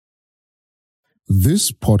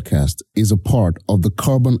This podcast is a part of the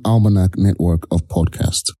Carbon Almanac network of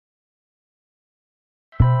podcasts.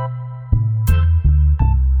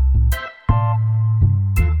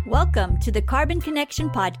 Welcome to the Carbon Connection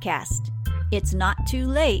podcast. It's not too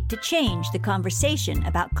late to change the conversation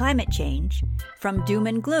about climate change from doom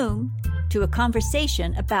and gloom to a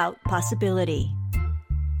conversation about possibility.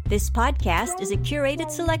 This podcast is a curated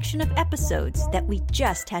selection of episodes that we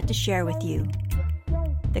just had to share with you.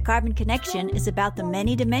 The Carbon Connection is about the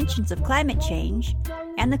many dimensions of climate change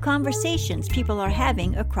and the conversations people are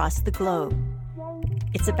having across the globe.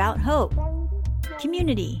 It's about hope,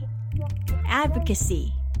 community,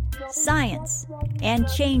 advocacy, science, and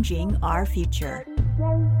changing our future.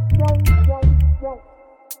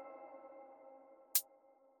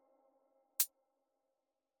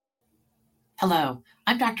 Hello,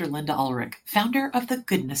 I'm Dr. Linda Ulrich, founder of the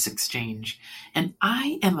Goodness Exchange, and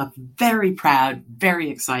I am a very proud,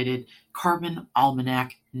 very excited Carbon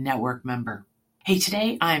Almanac Network member. Hey,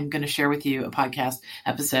 today I'm going to share with you a podcast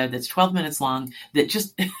episode that's 12 minutes long that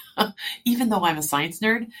just, even though I'm a science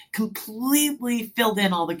nerd, completely filled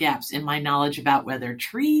in all the gaps in my knowledge about whether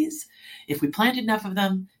trees, if we plant enough of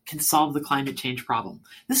them, can solve the climate change problem.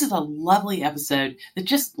 This is a lovely episode that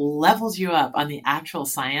just levels you up on the actual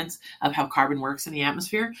science of how carbon works in the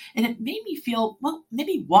atmosphere. And it made me feel, well,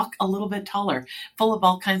 maybe walk a little bit taller, full of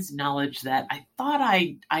all kinds of knowledge that I thought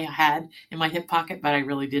I had in my hip pocket, but I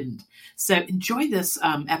really didn't. So enjoy this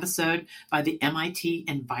episode by the MIT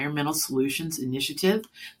Environmental Solutions Initiative.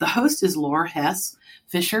 The host is Laura Hess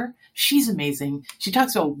Fisher. She's amazing. She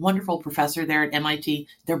talks to a wonderful professor there at MIT.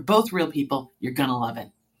 They're both real people. You're going to love it.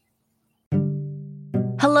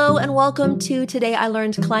 Hello and welcome to Today I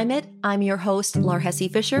Learned Climate. I'm your host, Laura Hesse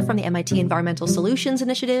Fisher from the MIT Environmental Solutions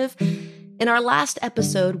Initiative. In our last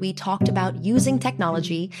episode, we talked about using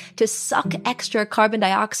technology to suck extra carbon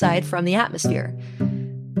dioxide from the atmosphere.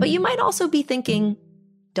 But you might also be thinking,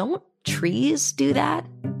 don't trees do that?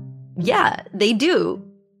 Yeah, they do.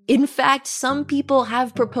 In fact, some people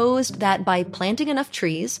have proposed that by planting enough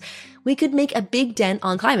trees, we could make a big dent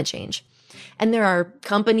on climate change. And there are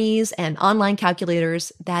companies and online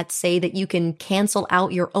calculators that say that you can cancel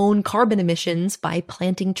out your own carbon emissions by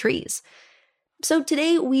planting trees. So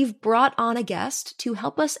today we've brought on a guest to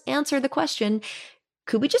help us answer the question,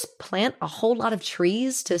 could we just plant a whole lot of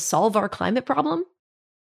trees to solve our climate problem?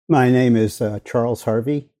 My name is Charles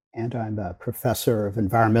Harvey, and I'm a professor of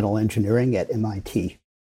environmental engineering at MIT.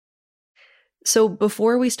 So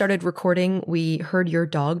before we started recording, we heard your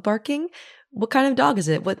dog barking. What kind of dog is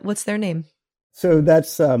it? What's their name? So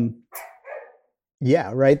that's, right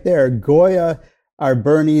there, Goya, our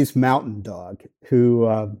Bernese mountain dog,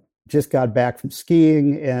 who just got back from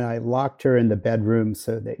skiing, and I locked her in the bedroom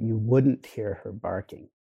so that you wouldn't hear her barking.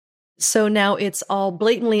 So now it's all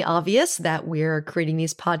blatantly obvious that we're creating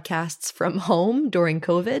these podcasts from home during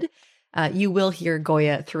COVID. You will hear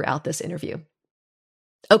Goya throughout this interview.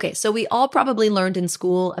 Okay, so we all probably learned in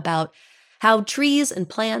school about how trees and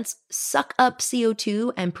plants suck up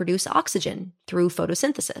CO2 and produce oxygen through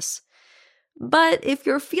photosynthesis. But if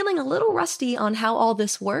you're feeling a little rusty on how all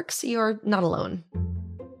this works, you're not alone.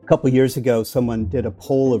 A couple of years ago, someone did a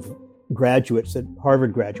poll of graduates at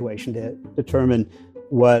Harvard graduation to determine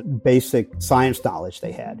what basic science knowledge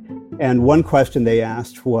they had. And one question they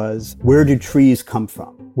asked was, where do trees come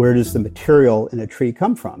from? Where does the material in a tree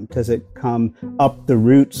come from? Does it come up the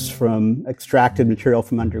roots from extracted material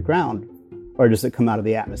from underground? Or does it come out of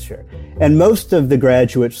the atmosphere? And most of the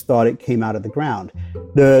graduates thought it came out of the ground.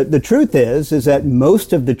 The truth is that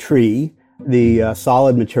most of the tree, the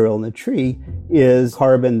solid material in the tree, is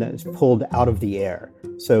carbon that is pulled out of the air.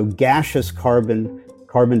 So gaseous carbon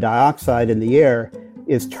dioxide in the air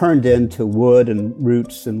is turned into wood and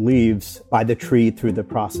roots and leaves by the tree through the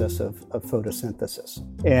process of photosynthesis.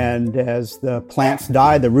 And as the plants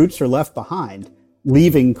die, the roots are left behind,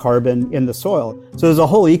 leaving carbon in the soil. So there's a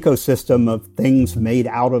whole ecosystem of things made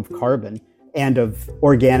out of carbon and of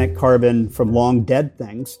organic carbon from long dead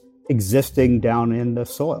things existing down in the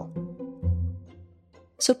soil.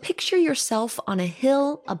 So picture yourself on a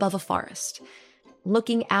hill above a forest,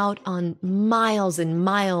 looking out on miles and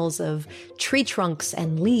miles of tree trunks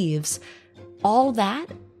and leaves. All that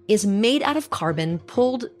is made out of carbon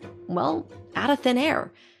pulled, out of thin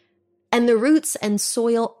air. And the roots and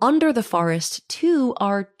soil under the forest, too,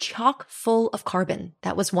 are chock full of carbon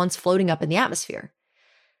that was once floating up in the atmosphere.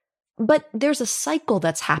 But there's a cycle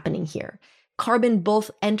that's happening here. Carbon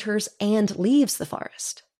both enters and leaves the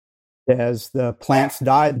forest. As the plants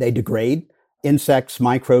die, they degrade. Insects,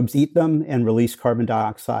 microbes eat them and release carbon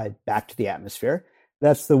dioxide back to the atmosphere.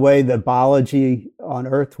 That's the way the biology on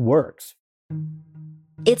Earth works.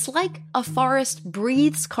 It's like a forest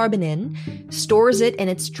breathes carbon in, stores it in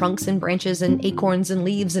its trunks and branches and acorns and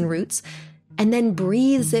leaves and roots, and then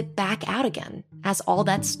breathes it back out again as all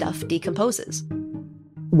that stuff decomposes.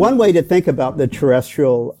 One way to think about the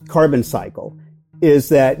terrestrial carbon cycle is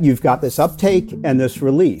that you've got this uptake and this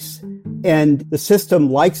release. And the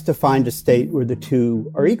system likes to find a state where the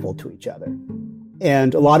two are equal to each other.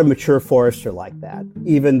 And a lot of mature forests are like that.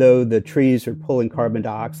 Even though the trees are pulling carbon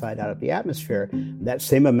dioxide out of the atmosphere, that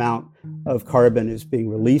same amount of carbon is being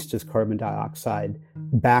released as carbon dioxide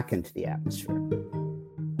back into the atmosphere.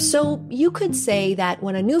 So you could say that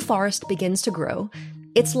when a new forest begins to grow,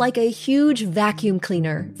 it's like a huge vacuum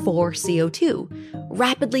cleaner for CO2,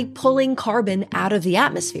 rapidly pulling carbon out of the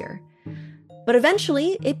atmosphere. But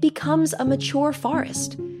eventually, it becomes a mature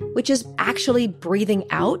forest, which is actually breathing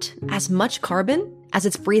out as much carbon as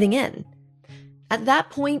it's breathing in. At that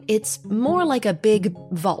point, it's more like a big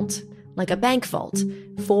vault, like a bank vault,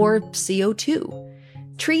 for CO2.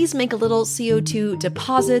 Trees make a little CO2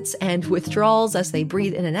 deposits and withdrawals as they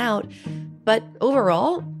breathe in and out, but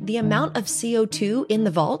overall, the amount of CO2 in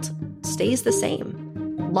the vault stays the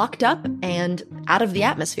same, locked up and out of the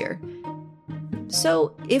atmosphere.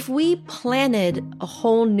 So if we planted a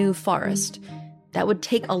whole new forest, that would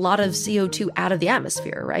take a lot of CO2 out of the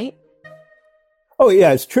atmosphere, right? Oh,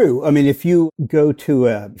 yeah, it's true. I mean, if you go to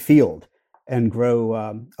a field and grow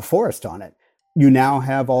a forest on it, you now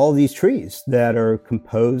have all these trees that are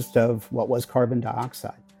composed of what was carbon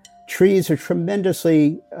dioxide. Trees are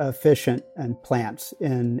tremendously efficient and plants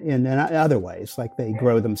in other ways, like they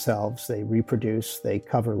grow themselves, they reproduce, they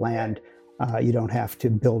cover land. You don't have to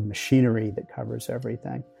build machinery that covers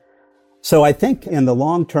everything. So I think in the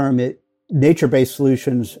long term, nature-based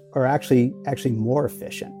solutions are actually more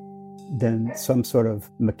efficient than some sort of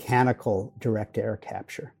mechanical direct air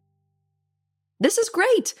capture. This is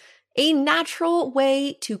great. A natural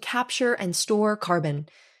way to capture and store carbon.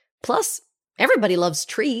 Plus, everybody loves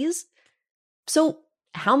trees. So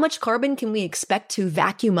how much carbon can we expect to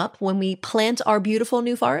vacuum up when we plant our beautiful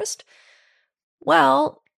new forest?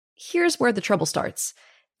 Well, here's where the trouble starts.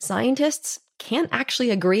 Scientists can't actually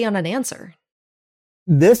agree on an answer.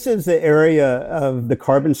 This is the area of the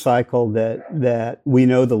carbon cycle that we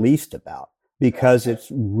know the least about because it's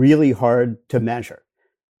really hard to measure.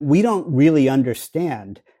 We don't really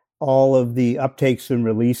understand all of the uptakes and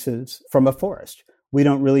releases from a forest. We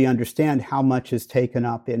don't really understand how much is taken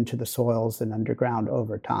up into the soils and underground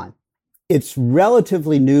over time. It's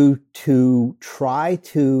relatively new to try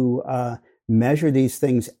to measure these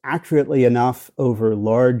things accurately enough over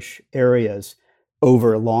large areas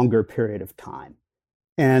over a longer period of time.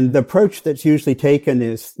 And the approach that's usually taken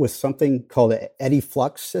is with something called an eddy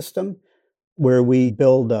flux system, where we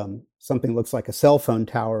build something that looks like a cell phone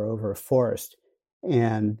tower over a forest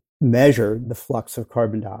and measure the flux of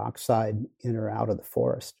carbon dioxide in or out of the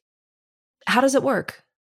forest. How does it work?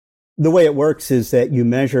 The way it works is that you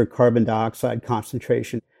measure carbon dioxide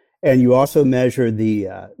concentration, and you also measure the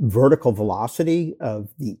vertical velocity of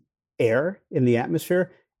the air in the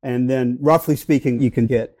atmosphere. And then, roughly speaking, you can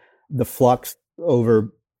get the flux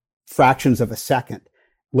over fractions of a second,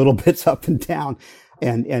 little bits up and down,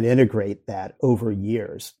 and integrate that over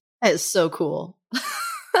years. That is so cool.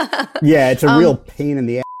 Yeah, it's a real pain in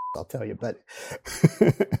the ass, I'll tell you. But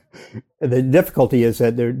the difficulty is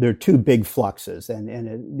that there are two big fluxes,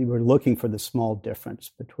 and we're looking for the small difference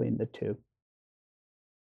between the two.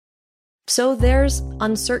 So there's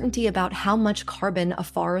uncertainty about how much carbon a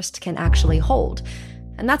forest can actually hold.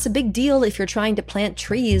 And that's a big deal if you're trying to plant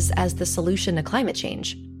trees as the solution to climate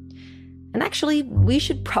change. And actually, we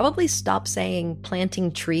should probably stop saying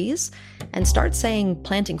planting trees and start saying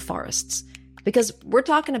planting forests. Because we're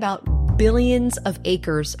talking about billions of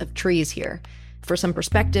acres of trees here. For some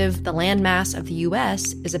perspective, the landmass of the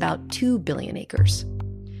US is about 2 billion acres.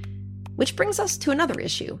 Which brings us to another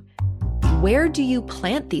issue. Where do you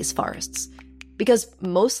plant these forests? Because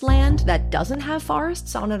most land that doesn't have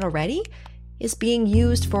forests on it already is being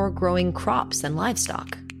used for growing crops and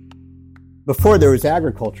livestock. Before there was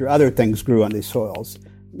agriculture, other things grew on these soils.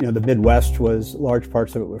 You know, the Midwest large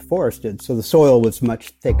parts of it were forested, so the soil was much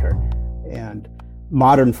thicker. And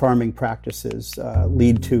modern farming practices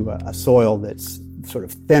lead to a soil that's sort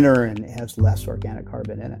of thinner and has less organic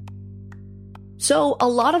carbon in it. So a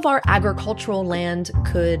lot of our agricultural land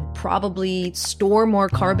could probably store more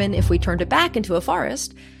carbon if we turned it back into a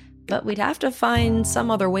forest, but we'd have to find some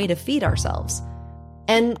other way to feed ourselves.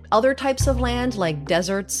 And other types of land, like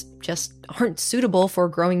deserts, just aren't suitable for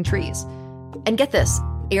growing trees. And get this,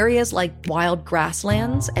 areas like wild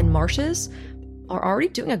grasslands and marshes are already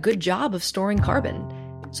doing a good job of storing carbon.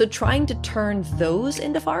 So trying to turn those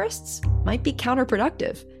into forests might be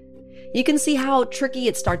counterproductive. You can see how tricky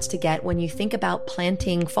it starts to get when you think about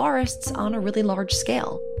planting forests on a really large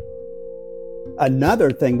scale.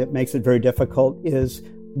 Another thing that makes it very difficult is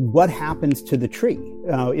what happens to the tree.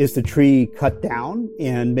 Is the tree cut down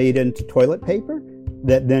and made into toilet paper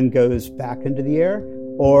that then goes back into the air?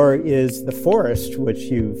 Or is the forest, which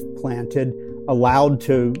you've planted, allowed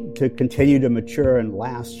to continue to mature and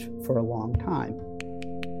last for a long time?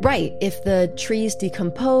 Right. If the trees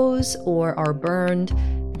decompose or are burned,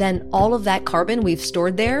 then all of that carbon we've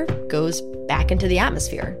stored there goes back into the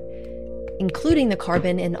atmosphere, including the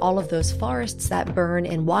carbon in all of those forests that burn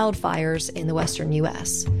in wildfires in the western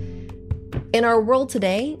U.S. In our world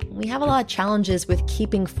today, we have a lot of challenges with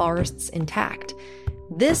keeping forests intact.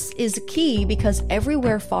 This is key because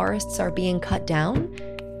everywhere forests are being cut down,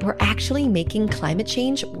 we're actually making climate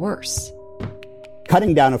change worse.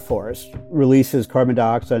 Cutting down a forest releases carbon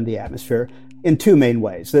dioxide into the atmosphere in two main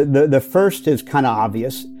ways. The first is kind of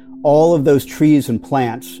obvious. All of those trees and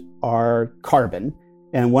plants are carbon,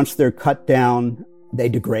 and once they're cut down, they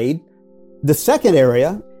degrade. The second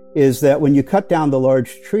area is that when you cut down the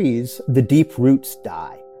large trees, the deep roots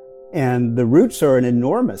die. And the roots are an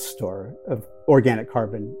enormous store of organic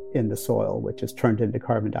carbon in the soil, which is turned into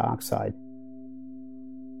carbon dioxide.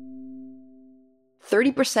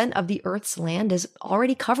 30% of the Earth's land is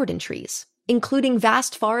already covered in trees, including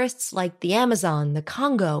vast forests like the Amazon, the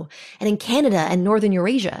Congo, and in Canada and northern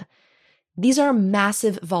Eurasia. These are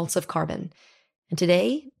massive vaults of carbon, and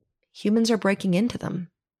today, humans are breaking into them.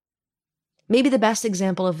 Maybe the best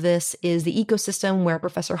example of this is the ecosystem where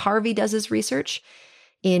Professor Harvey does his research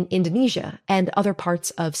in Indonesia and other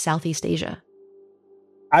parts of Southeast Asia.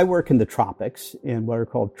 I work in the tropics in what are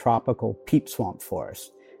called tropical peat swamp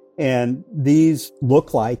forests. And these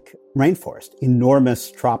look like rainforest,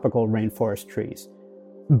 enormous tropical rainforest trees.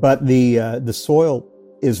 But the soil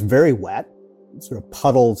is very wet, sort of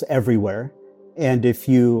puddles everywhere. And if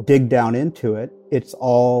you dig down into it, it's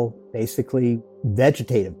all basically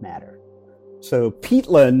vegetative matter. So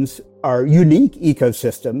peatlands are unique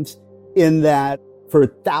ecosystems in that for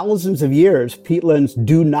thousands of years, peatlands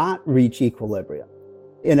do not reach equilibrium.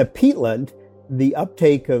 In a peatland, the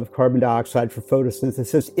uptake of carbon dioxide for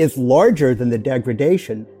photosynthesis is larger than the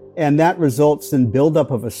degradation, and that results in buildup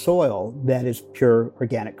of a soil that is pure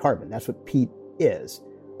organic carbon. That's what peat is.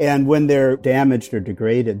 And when they're damaged or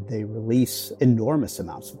degraded, they release enormous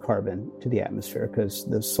amounts of carbon to the atmosphere because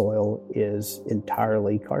the soil is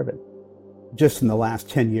entirely carbon. Just in the last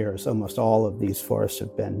 10 years, almost all of these forests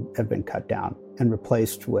have been cut down and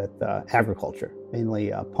replaced with agriculture,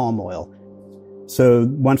 mainly palm oil. So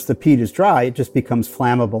once the peat is dry, it just becomes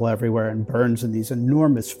flammable everywhere and burns in these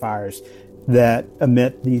enormous fires that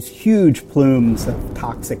emit these huge plumes of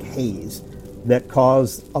toxic haze that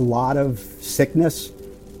cause a lot of sickness,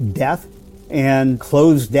 death, and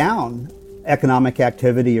close down economic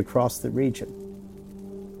activity across the region.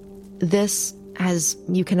 This, as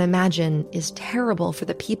you can imagine, is terrible for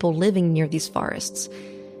the people living near these forests.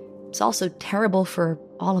 It's also terrible for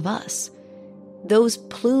all of us. Those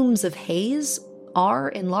plumes of haze are,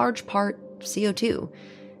 in large part, CO2.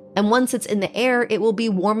 And once it's in the air, it will be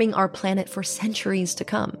warming our planet for centuries to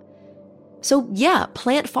come. So yeah,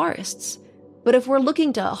 plant forests. But if we're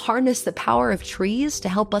looking to harness the power of trees to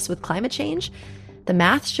help us with climate change, the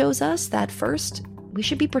math shows us that first, we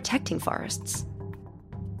should be protecting forests.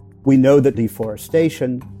 We know that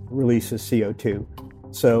deforestation releases CO2.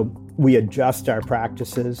 So we adjust our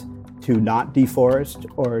practices to not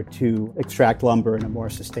deforest or to extract lumber in a more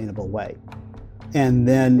sustainable way. And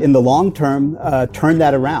then in the long term, turn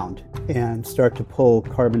that around and start to pull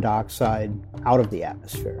carbon dioxide out of the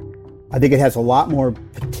atmosphere. I think it has a lot more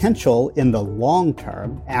potential in the long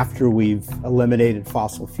term after we've eliminated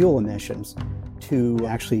fossil fuel emissions to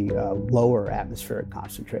actually lower atmospheric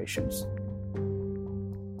concentrations.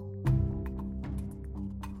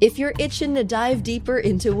 If you're itching to dive deeper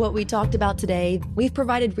into what we talked about today, we've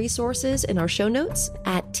provided resources in our show notes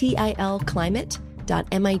at tilclimate.mit.edu.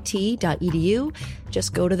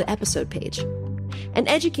 Just go to the episode page. And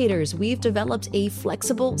educators, we've developed a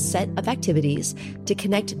flexible set of activities to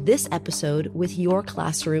connect this episode with your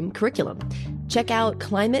classroom curriculum. Check out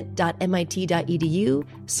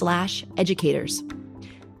climate.mit.edu/educators.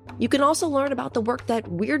 You can also learn about the work that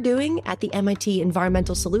we're doing at the MIT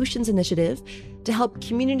Environmental Solutions Initiative to help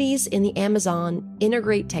communities in the Amazon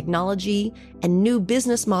integrate technology and new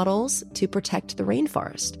business models to protect the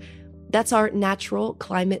rainforest. That's our Natural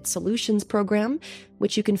Climate Solutions program,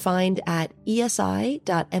 which you can find at esi.mit.edu.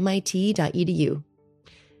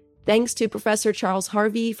 Thanks to Professor Charles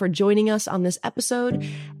Harvey for joining us on this episode,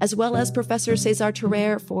 as well as Professor César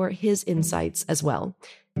Terrer for his insights as well.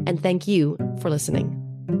 And thank you for listening.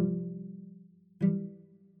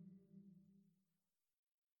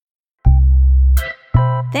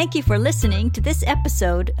 Thank you for listening to this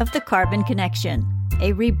episode of The Carbon Connection,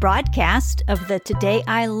 a rebroadcast of the Today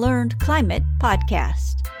I Learned Climate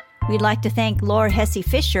podcast. We'd like to thank Laura Hesse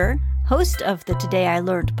Fisher, host of the Today I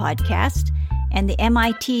Learned podcast, and the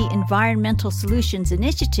MIT Environmental Solutions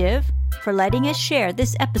Initiative for letting us share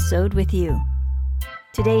this episode with you.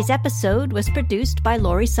 Today's episode was produced by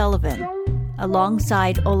Lori Sullivan,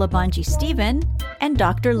 alongside Olabanji Stephen and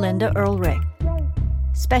Dr. Linda Ehrlich.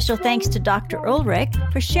 Special thanks to Dr. Ehrlich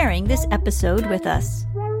for sharing this episode with us.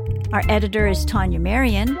 Our editor is Tanya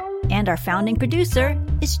Marion, and our founding producer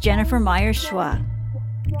is Jennifer Myers-Schwa.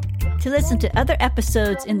 To listen to other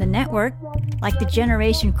episodes in the network, like the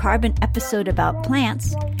Generation Carbon episode about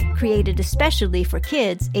plants, created especially for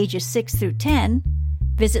kids ages 6 through 10,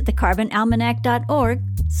 visit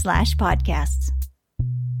thecarbonalmanac.org/podcasts.